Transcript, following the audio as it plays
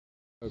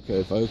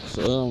Okay, folks,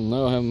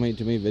 no, I haven't made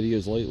too many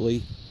videos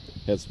lately.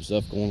 Had some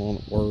stuff going on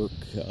at work.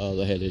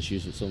 They had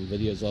issues with some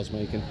videos I was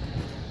making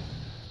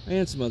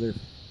and some other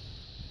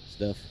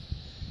stuff.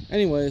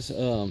 Anyways,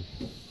 I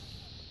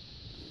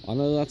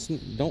know that's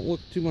don't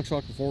look too much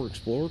like a Ford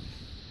Explorer.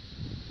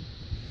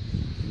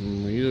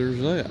 Neither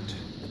is that.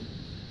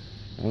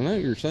 I know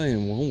you're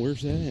saying, well,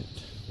 where's that?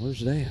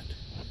 Where's that?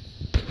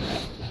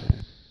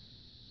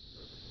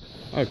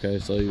 Okay,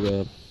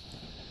 so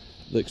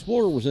the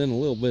Explorer was in a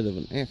little bit of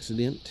an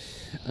accident.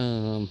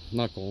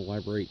 Not going to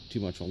elaborate too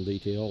much on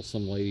details.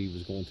 Some lady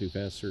was going too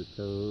fast through a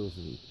curve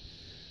and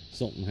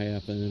something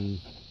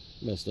happened,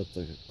 messed up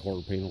the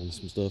quarter panel and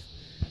some stuff.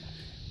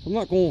 I'm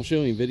not going to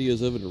show any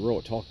videos of it or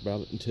really talk about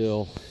it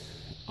until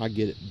I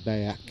get it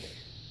back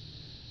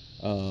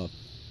from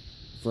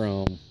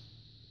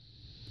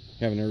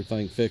having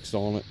everything fixed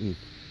on it, and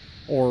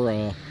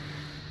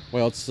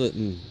well, it's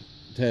sitting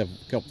to have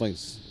a couple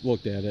things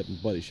looked at in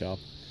the buddy shop.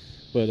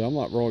 But I'm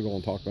not really going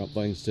to talk about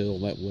things till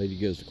that lady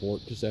goes to court,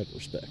 just out of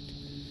respect.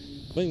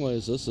 But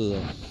anyways, this is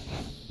a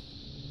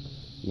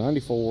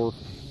 94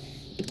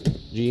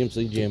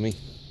 GMC Jimmy.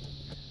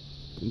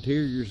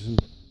 Interior's in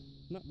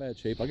not bad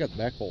shape. I got the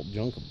back full of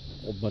junk,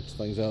 a whole bunch of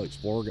things out of the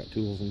Explorer. Got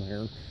tools in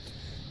there,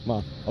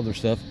 my other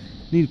stuff.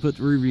 Need to put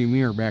the rearview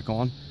mirror back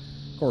on.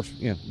 Of course,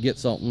 you know, get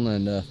something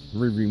and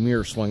rearview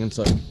mirror swinging.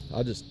 So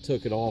I just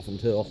took it off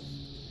until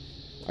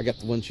I got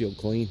the windshield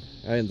clean.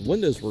 And the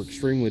windows were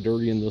extremely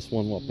dirty in this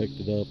one when I picked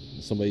it up.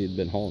 Somebody had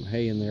been hauling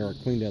hay in there. I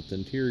cleaned out the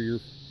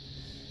interior.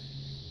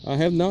 I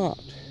have not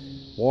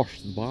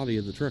washed the body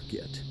of the truck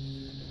yet.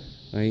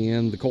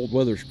 And the cold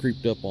weather's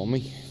creeped up on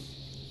me.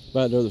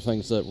 But other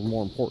things that were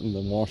more important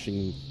than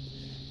washing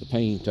the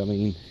paint. I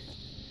mean,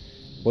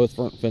 both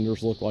front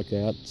fenders look like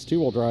that. It's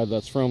two-wheel drive.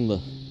 That's from the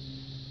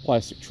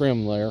plastic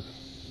trim there.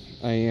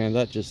 And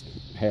that just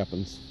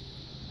happens.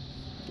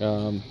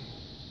 That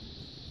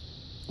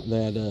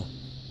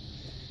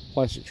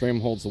plastic trim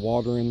holds the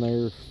water in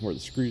there where the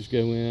screws go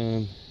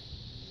in.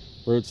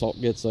 Road salt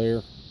gets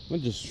there.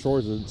 It just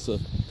destroys it. It's a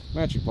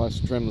matching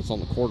plastic trim that's on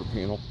the quarter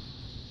panel.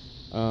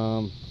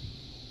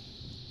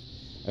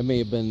 It may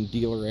have been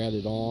dealer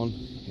added on.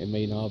 It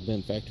may not have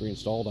been factory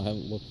installed. I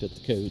haven't looked at the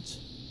codes.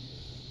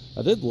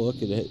 I did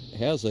look. It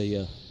has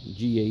a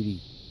G80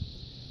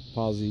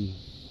 posi,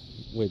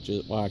 which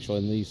is, well, actually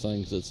in these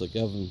things it's a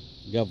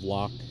gov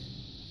lock.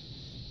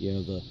 You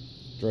know, the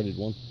dreaded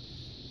one.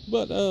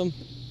 But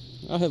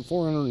I have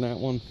 400 in that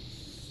one.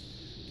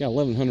 Got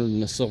 1100 in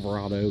the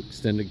Silverado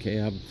extended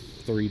cab,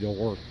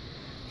 3-door,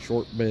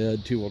 short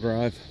bed, 2-wheel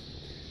drive.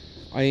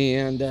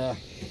 And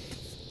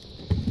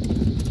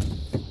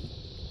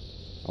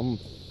I'm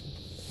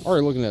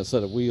already looking at a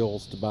set of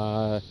wheels to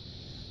buy.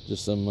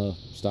 Just some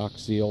stock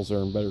steels that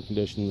are in better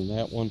condition than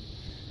that one,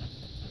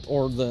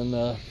 or than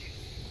the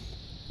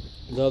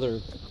other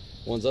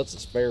ones. That's a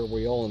spare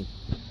wheel, and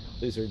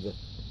these are the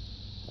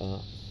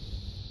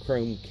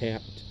chrome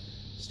capped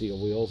steel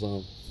wheels.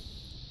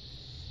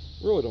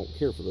 Really don't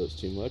care for those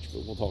too much,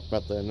 but we'll talk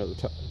about that another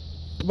time.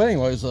 But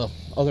anyways,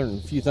 other than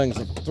a few things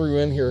I threw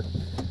in here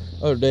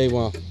the other day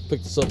when I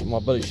picked this up at my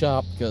buddy's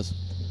shop, because I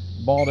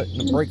bought it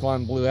and the brake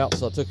line blew out,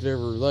 so I took it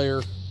over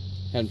there,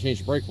 hadn't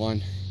changed the brake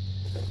line.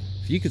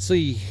 If you could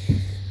see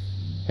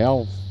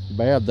how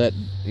bad that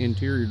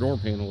interior door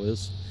panel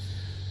is,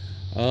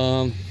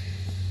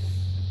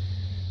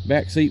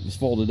 back seat was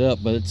folded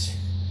up, but it's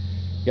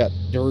got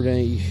dirt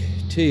in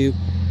it too.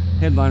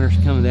 Headliner's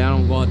coming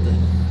down. I'm going to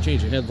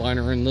change the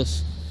headliner in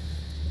this.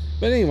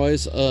 But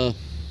anyways, the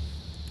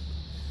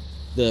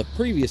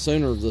previous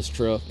owner of this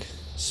truck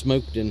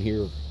smoked in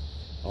here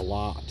a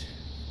lot.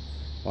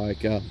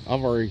 Like, I've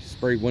already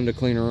sprayed window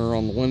cleaner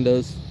on the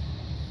windows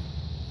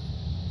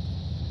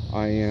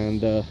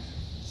and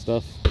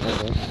stuff.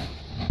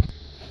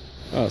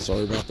 Oh,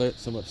 sorry about that.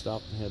 Somebody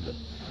stopped and had to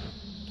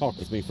talk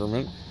with me for a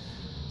minute.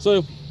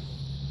 So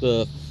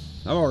I've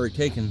already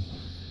taken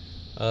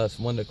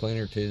some window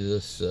cleaner to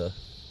this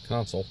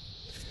console,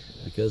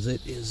 because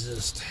it is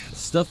just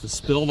stuff that's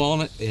spilled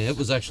on it, and it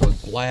was actually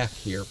black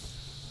here.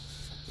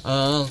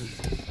 The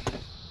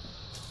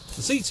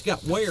seats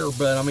got wear,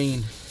 but I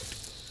mean,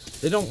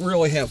 they don't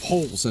really have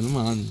holes in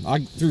them. I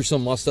threw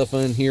some of my stuff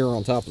in here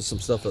on top of some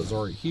stuff that was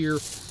already here.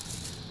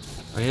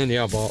 And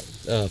yeah, I bought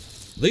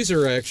these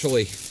are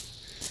actually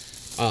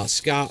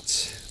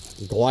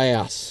Scott's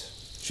glass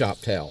shop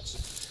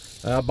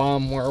towels. I buy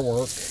them where I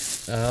work.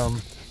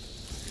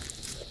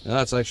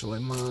 That's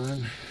actually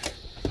mine.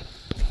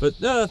 But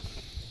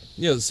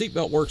you know, the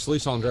seatbelt works at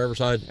least on the driver's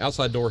side.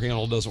 Outside door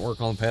handle doesn't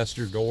work on the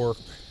passenger door.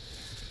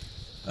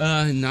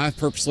 And I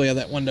purposely have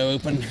that window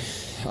open.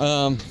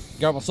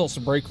 Got myself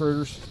some brake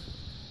rotors.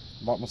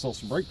 Bought myself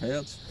some brake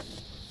pads.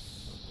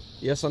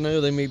 Yes, I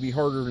know they may be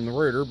harder than the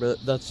rotor,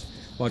 but that's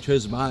what I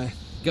chose to buy.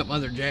 Got my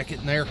other jacket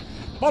in there.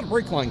 Bought a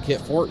brake line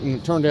kit for it, and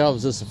it turned out it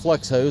was just a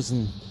flex hose,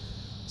 and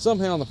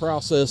somehow in the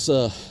process,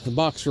 the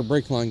box for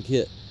brake line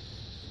kit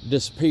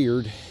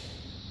disappeared.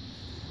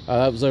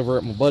 That was over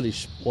at my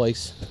buddy's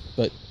place,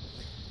 but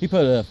he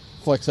put a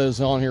flex hose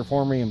on here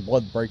for me and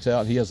blood breaks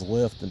out. He has a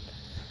lift, and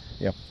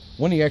yeah,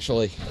 when he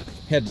actually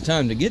had the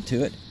time to get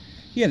to it,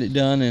 he had it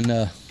done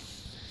in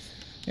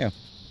yeah,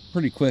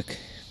 pretty quick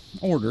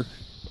order.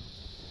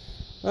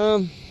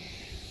 Yeah,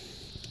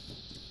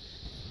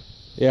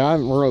 I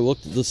haven't really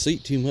looked at the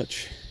seat too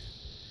much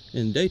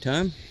in the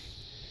daytime.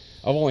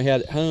 I've only had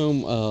it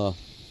home,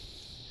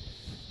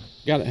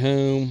 got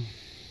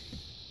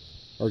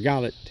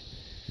it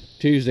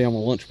Tuesday on my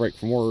lunch break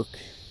from work,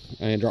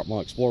 and dropped my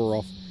Explorer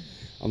off,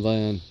 and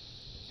then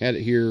had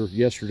it here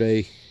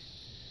yesterday.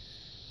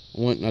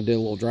 I went and I did a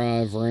little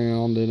drive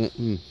around in it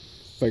and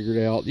figured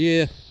out,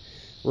 yeah,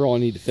 we really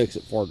need to fix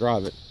it before I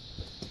drive it.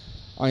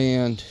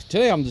 And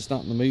today I'm just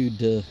not in the mood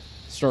to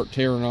start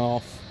tearing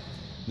off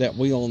that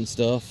wheel and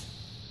stuff.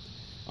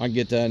 I can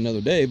get that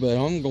another day, but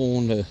I'm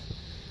going to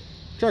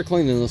try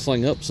cleaning this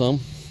thing up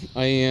some.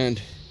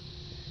 And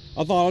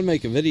I thought I'd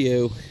make a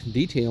video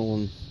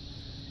detailing,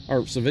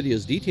 or some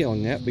videos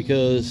detailing that,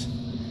 because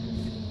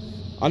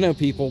I know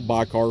people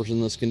buy cars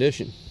in this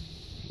condition,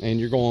 and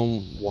you're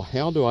going, well,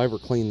 how do I ever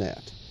clean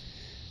that?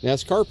 Now,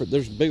 it's carpet.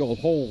 There's a big old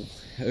hole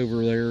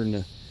over there in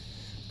the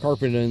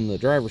carpet in the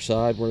driver's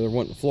side where they're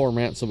wanting a floor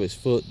mat. Somebody's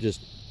foot,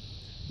 just,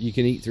 you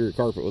can eat through a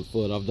carpet with a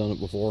foot. I've done it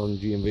before in a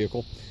GM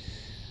vehicle.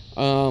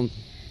 I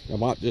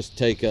might just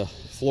take a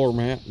floor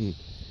mat and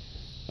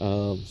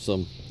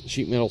some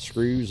sheet metal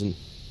screws and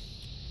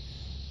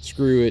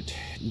screw it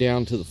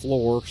down to the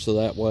floor, so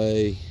that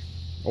way,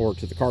 or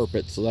to the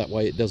carpet, so that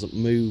way it doesn't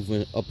move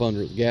up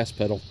under the gas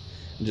pedal,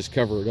 and just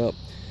cover it up.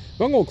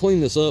 But I'm going to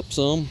clean this up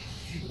some,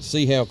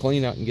 see how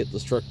clean I can get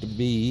this truck to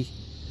be.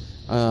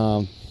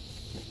 I'll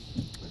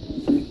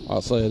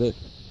say that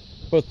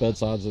both bed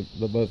sides,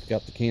 they both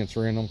got the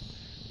cancer in them.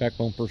 Back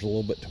bumper's a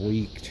little bit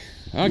tweaked.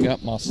 I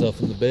got my stuff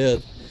in the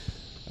bed.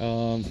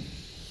 But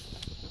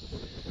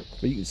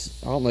you can,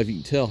 I don't know if you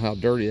can tell how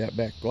dirty that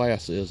back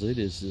glass is. It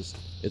is just,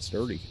 it's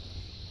dirty.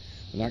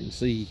 And I can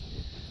see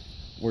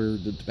where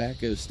the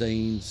tobacco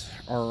stains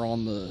are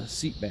on the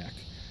seat back.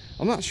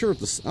 I'm not sure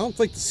if I don't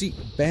think the seat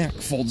back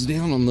folds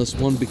down on this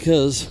one,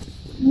 because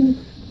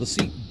the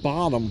seat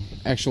bottom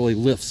actually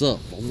lifts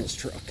up on this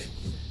truck.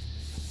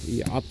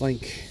 Yeah, I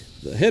think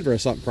the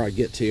headrest I can probably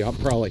get to. I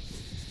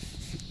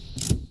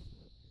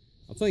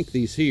think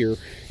these here,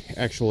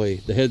 actually,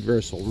 the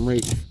headrest will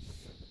reach.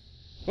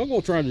 I'm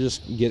going to try to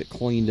just get it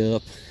cleaned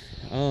up.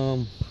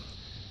 I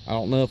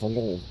don't know if I'm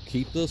going to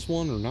keep this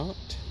one or not.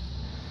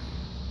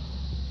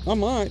 I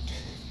might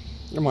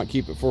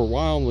keep it for a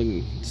while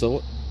and sell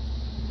it.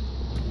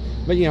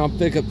 But yeah, I'll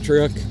pick up the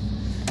truck.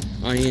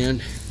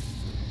 And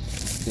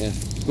yeah,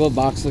 glove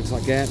box looks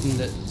like that, and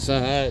the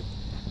side,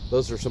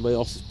 those are somebody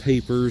else's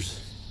papers.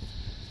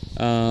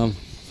 Yeah,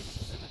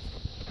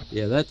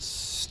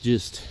 that's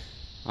just,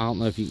 I don't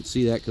know if you can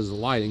see that because of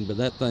the lighting, but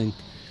that thing,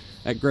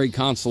 that gray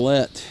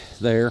consolette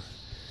there,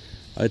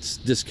 it's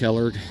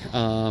discolored.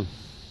 The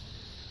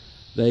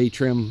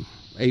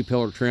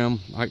A-pillar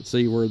trim, I can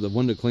see where the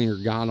window cleaner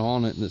got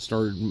on it and it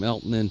started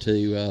melting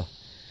into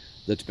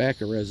the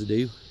tobacco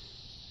residue.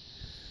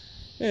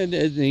 And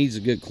it needs a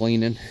good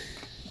cleaning.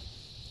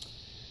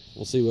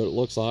 We'll see what it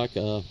looks like.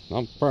 I'll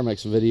probably make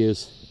some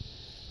videos,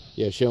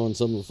 yeah, showing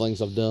some of the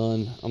things I've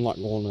done. I'm not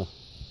going to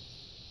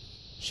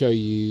show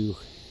you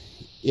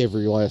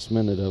every last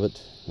minute of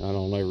it. I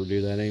don't ever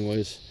do that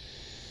anyways.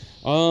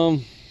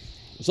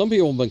 Some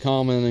people have been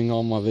commenting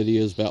on my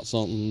videos about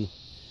something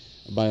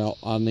about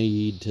I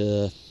need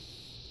to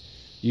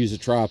use a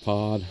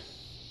tripod.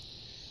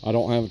 I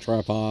don't have a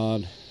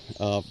tripod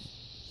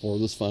for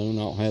this phone.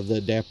 I don't have the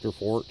adapter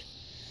for it.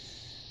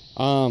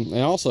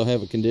 I also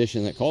have a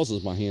condition that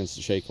causes my hands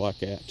to shake like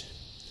that,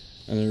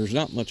 and there's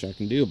not much I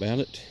can do about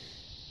it.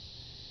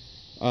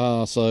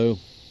 So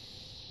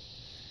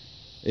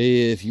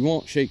if you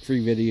want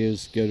shake-free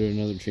videos, go to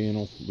another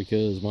channel,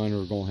 because mine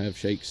are going to have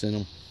shakes in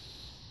them.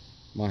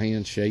 My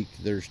hands shake.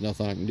 There's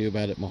nothing I can do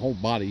about it. My whole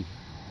body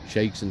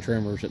shakes and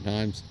tremors at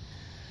times.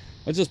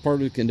 It's just part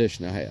of the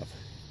condition I have.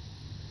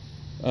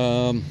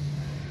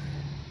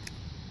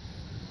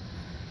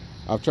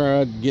 I've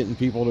tried getting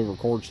people to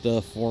record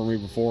stuff for me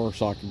before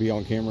so I can be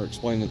on camera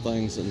explaining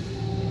things, and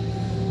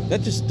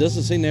that just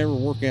doesn't seem to ever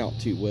work out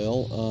too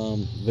well.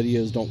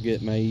 Videos don't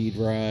get made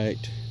right.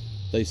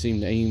 They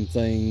seem to aim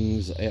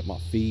things at my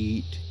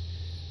feet,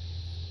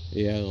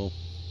 you know,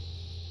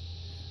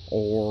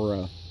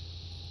 or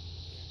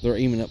they're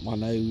aiming at my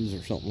nose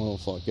or something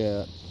else like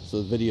that,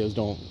 so the videos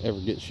don't ever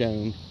get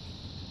shown.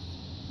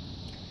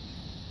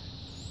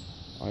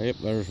 Oh, yep,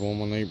 there's one of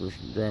my neighbors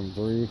driving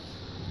through.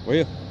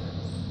 Well,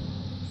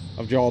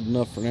 I've jawed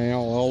enough for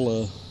now.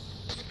 I'll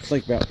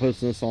think about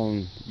posting this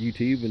on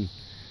YouTube and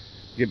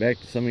get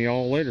back to some of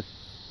y'all later.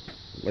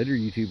 Later,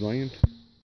 YouTube land.